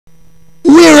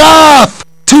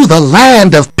to the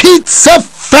land of pizza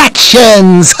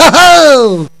fractions!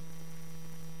 Ho-ho!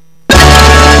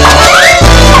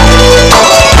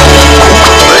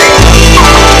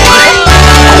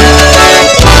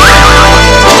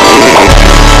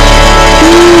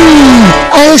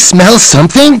 I smell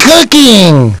something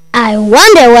cooking. I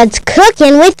wonder what's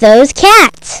cooking with those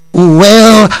cats.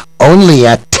 Well, only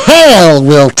a tale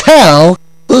will tell.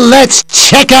 Let's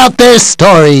check out their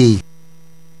story.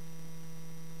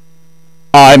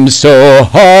 I'm so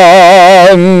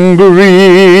hungry.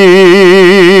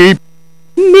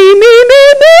 Me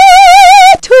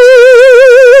too.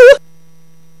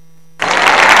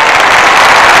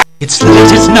 It's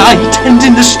late at night and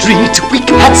in the street we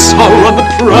cats are on the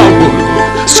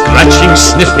prowl, scratching,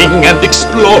 sniffing and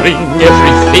exploring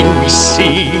everything we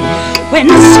see. When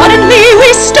suddenly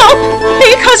we stop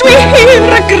because we hear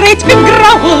a great big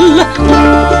growl.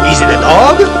 Is it a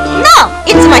dog? No,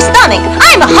 it's my stomach.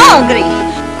 I'm hungry.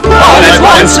 All at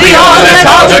once we all let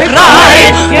out a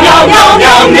cry, meow, meow,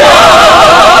 meow,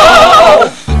 meow,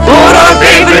 for our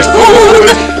favorite food,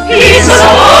 pizza.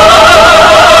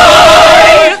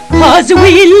 'Cause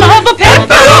we love a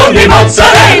Pepperoni,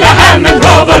 mozzarella, ham and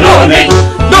provolone.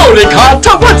 No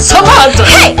ricotta, what's salata?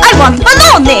 Hey, I want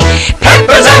bologna.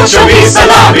 Peppers, anchovies,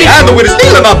 salami, and with a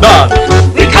stealing of none.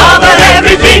 We cover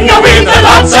everything with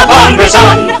lots of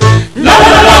parmesan. La la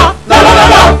la la, la la la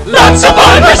la, lots of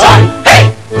parmesan. Hey!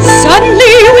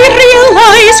 Suddenly we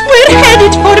realize we're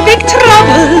headed for big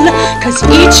trouble, 'cause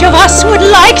each of us would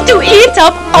like to eat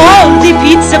up all the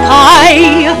pizza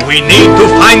pie. We need to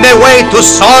find a way to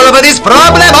solve this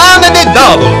problem on the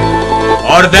double,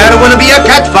 or there will be a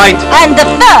cat fight. And the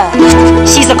third,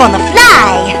 she's gonna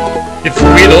fly. If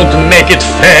we don't make it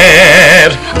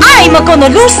fair, I'm gonna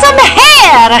lose some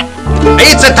hair.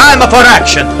 it's a time for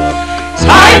action.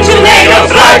 Time to make a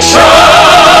fraction.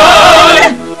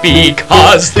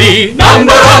 Because the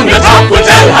number on the top will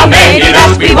tell how many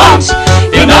that we want.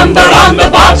 The number on the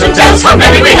bottom tells how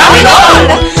many we have in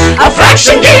all. A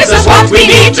fraction gives us what we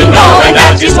need to know, and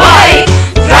that is why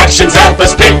fractions help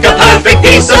us pick a perfect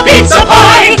piece of pizza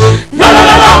pie. La la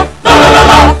la la, la la la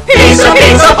la, piece of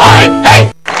pizza pie.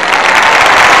 Hey!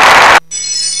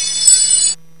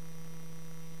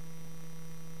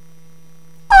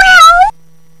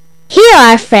 Here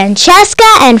are Francesca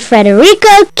and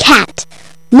Federico Cat,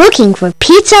 looking for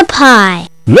pizza pie.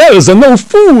 There's no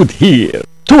food here.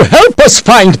 To help us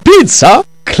find pizza,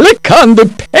 click on the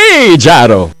page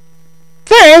arrow.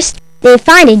 First, they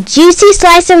find a juicy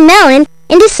slice of melon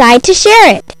and decide to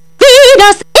share it. Feed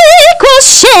us equal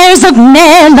shares of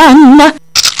melon.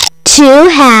 2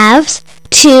 halves,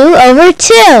 2 over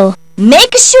 2.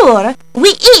 Make sure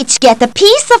we each get a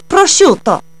piece of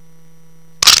prosciutto.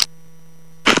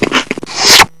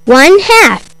 1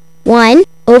 half, 1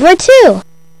 over 2.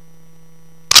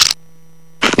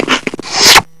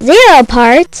 0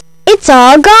 parts, it's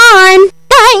all gone.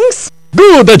 Thanks.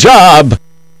 Good job.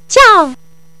 Ciao.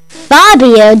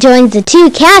 Fabio joins the 2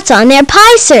 cats on their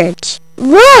pie search.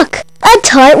 Look, a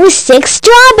tart with 6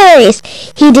 strawberries,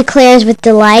 he declares with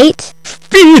delight.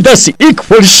 Feed us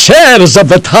equal shares of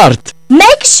the tart.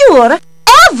 Make sure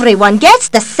everyone gets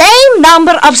the same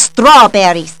number of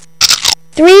strawberries.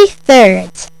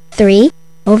 3/3, 3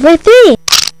 over 3.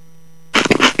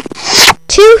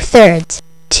 2/3,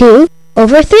 2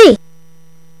 over 3.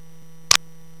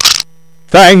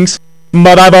 Thanks,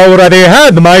 but I've already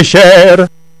had my share.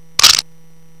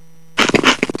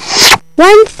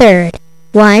 1/3,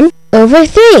 1 over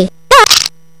 3.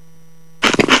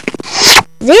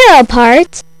 0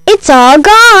 parts, it's all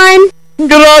gone.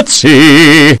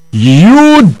 Grazie.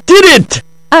 You did it.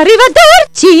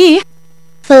 Arrivederci.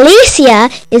 Felicia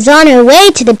is on her way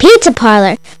to the pizza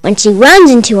parlor when she runs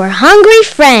into her hungry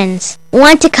friends.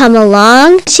 Want to come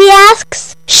along? She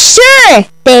asks. Sure,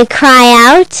 they cry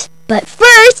out. But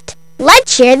first,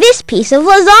 let's share this piece of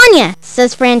lasagna,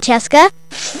 says Francesca.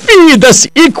 Feed us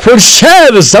equal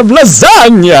shares of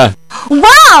lasagna.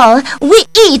 Wow, we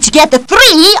each get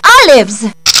 3 olives.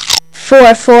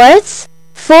 4/4,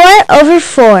 4 over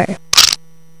 4.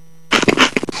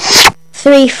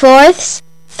 3/4,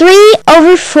 3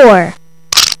 over 4.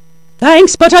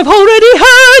 Thanks, but I've already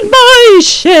had my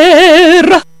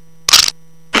share.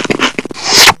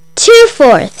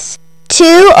 2/4,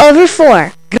 2 over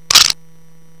 4.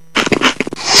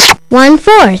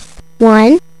 1/4,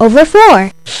 1 over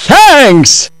 4.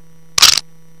 Thanks.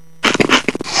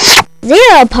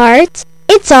 0 parts,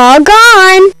 it's all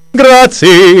gone.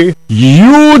 Grazie.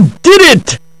 You did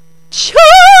it.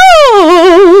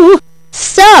 Ciao.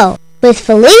 So, with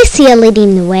Felicia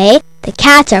leading the way, the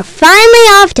cats are finally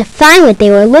off to find what they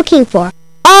were looking for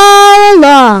all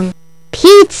along.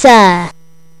 Pizza.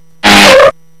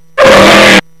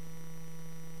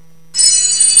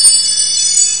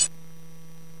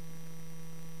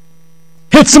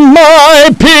 It's my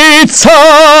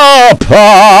pizza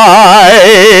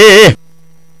pie!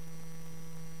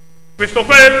 Questo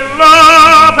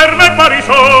quella per me pari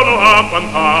sono a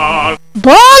quantal.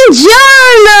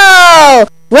 Buongiorno!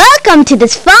 Welcome to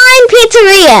this fine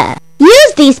pizzeria.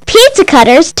 Use these pizza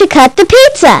cutters to cut the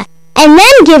pizza, and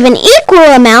then give an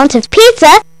equal amount of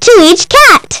pizza to each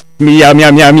cat. Meow, meow,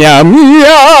 meow, meow,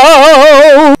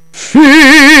 meow!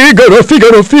 Figaro,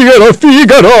 Figaro, Figaro,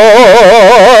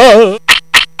 Figaro!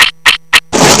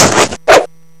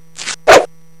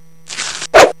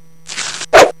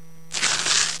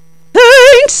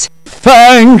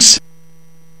 Thanks!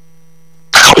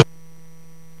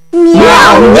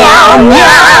 Meow, meow,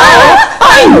 meow!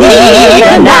 I need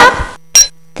a nap!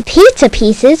 The pizza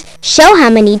pieces show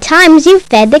how many times you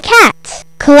fed the cats.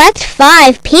 Collect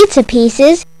 5 pizza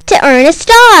pieces to earn a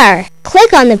star.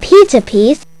 Click on the pizza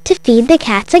piece to feed the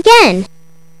cats again.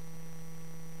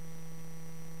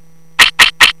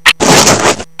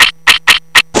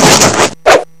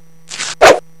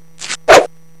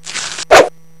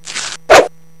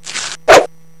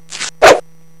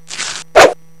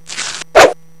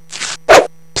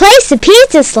 Place a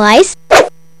pizza slice.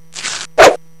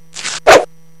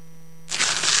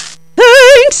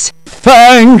 Thanks!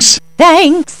 Thanks!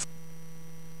 Thanks!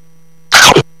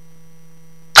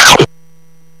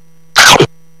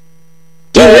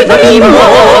 Give me more!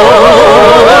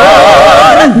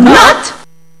 Not!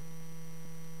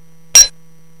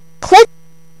 Click.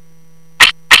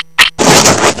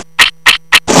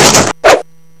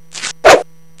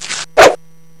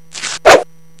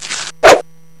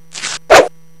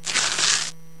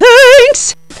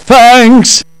 Thanks!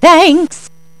 Thanks! Thanks!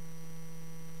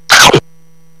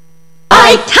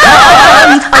 I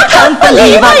can't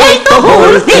believe I ate the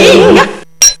whole thing!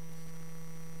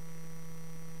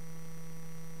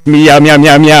 Meow, meow,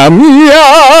 meow, meow,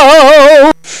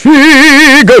 meow!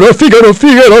 Figaro, Figaro,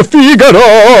 Figaro,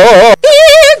 Figaro!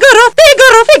 Figaro,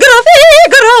 Figaro, Figaro,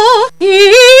 Figaro!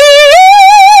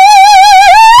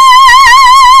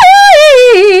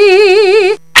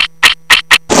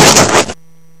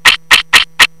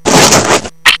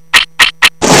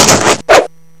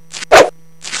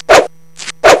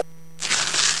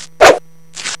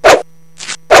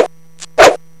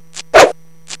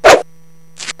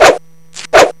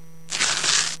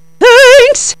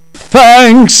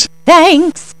 Thanks!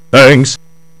 Thanks! Thanks!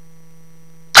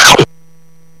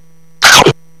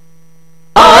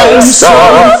 I'm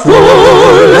so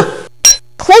full!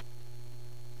 Click.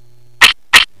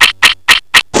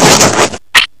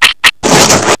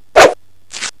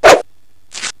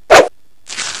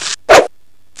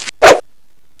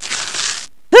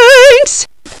 Thanks!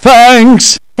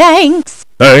 Thanks! Thanks!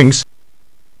 Thanks!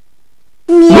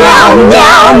 Meow,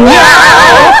 meow,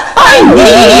 meow! I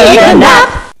need a nap!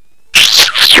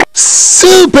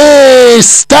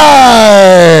 Superstar!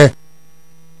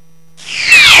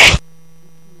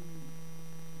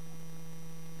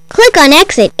 Click on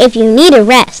Exit if you need a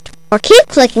rest, or keep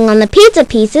clicking on the pizza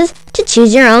pieces to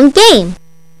choose your own game.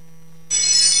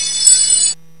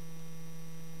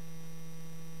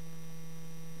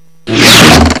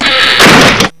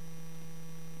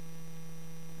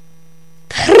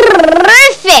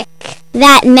 Perfect!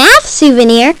 That math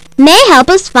souvenir may help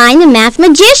us find the math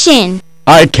magician.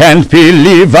 I can't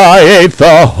believe I ate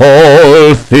the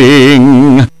whole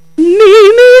thing!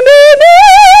 Me,